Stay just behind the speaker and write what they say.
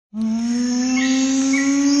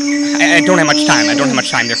I don't have much time. I don't have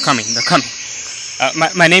much time. They're coming. They're coming.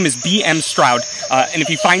 My name is B.M. Stroud, and if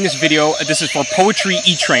you find this video, this is for Poetry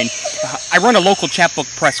E-Train. I run a local chapbook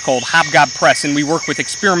press called Hobgob Press, and we work with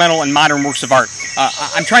experimental and modern works of art.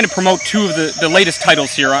 I'm trying to promote two of the latest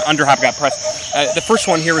titles here under Hobgob Press. The first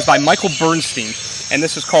one here is by Michael Bernstein, and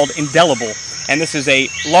this is called Indelible. And this is a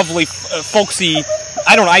lovely, folksy,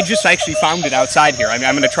 I don't know, I just actually found it outside here. I'm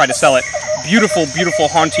going to try to sell it. Beautiful, beautiful,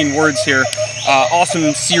 haunting words here.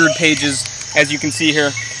 Awesome seared pages, as you can see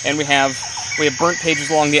here. And we have burnt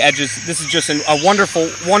pages along the edges. This is just a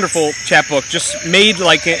wonderful, wonderful chapbook, just made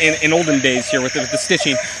like in olden days here with the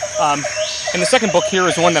stitching. And the second book here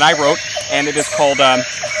is one that I wrote, and it is called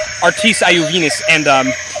Artis Iuvinis,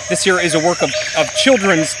 and this here is a work of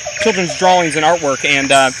children's drawings and artwork, and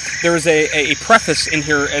there is a preface in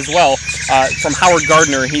here as well from Howard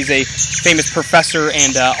Gardner. He's a famous professor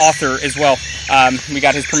and author as well. We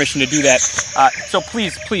got his permission to do that. So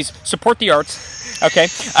please support the arts, okay,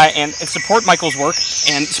 and support Michael's work,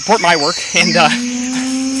 and support my work, and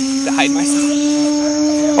to hide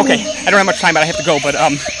myself. Okay, I don't have much time, but I have to go, but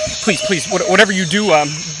please, whatever you do,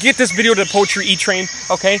 get this video to Poetry E-Train,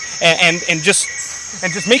 okay, and just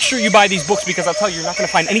make sure you buy these books, because I'll tell you, you're not going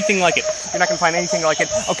to find anything like it. You're not going to find anything like it.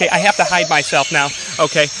 Okay, I have to hide myself now,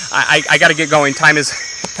 okay, I got to get going. Time is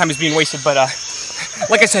being wasted, but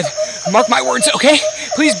like I said, mark my words, okay?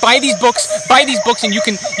 Please buy these books, and you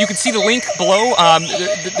can see the link below.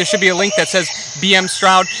 There should be a link that says BM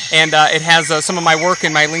Stroud, and it has some of my work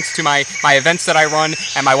and my links to my events that I run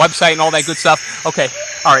and my website and all that good stuff. Okay,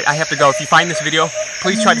 all right, I have to go. If you find this video,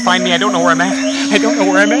 please try to find me. I don't know where I'm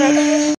at.